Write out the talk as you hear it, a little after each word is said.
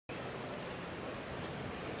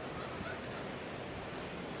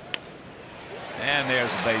And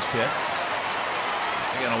there's a base hit.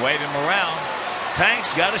 They're going to wave him around.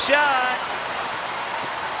 Tank's got a shot.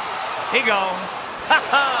 He gone. Ha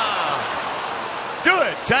ha! Do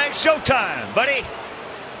it, Tank. Showtime, buddy.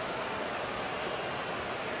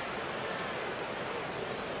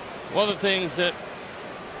 One of the things that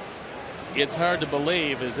it's hard to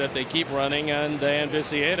believe is that they keep running on Dayan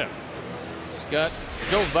Viciedo.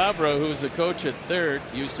 Joe Vavra, who's the coach at third,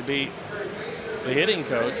 used to be the hitting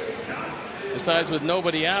coach, decides with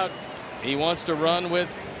nobody out, he wants to run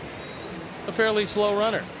with a fairly slow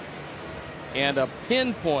runner. And a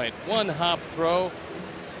pinpoint one-hop throw.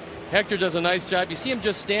 Hector does a nice job. You see him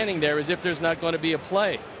just standing there as if there's not going to be a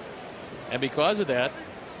play. And because of that,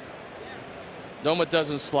 Doumit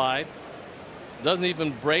doesn't slide, doesn't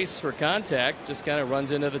even brace for contact, just kind of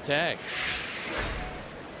runs into the tag.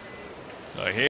 So here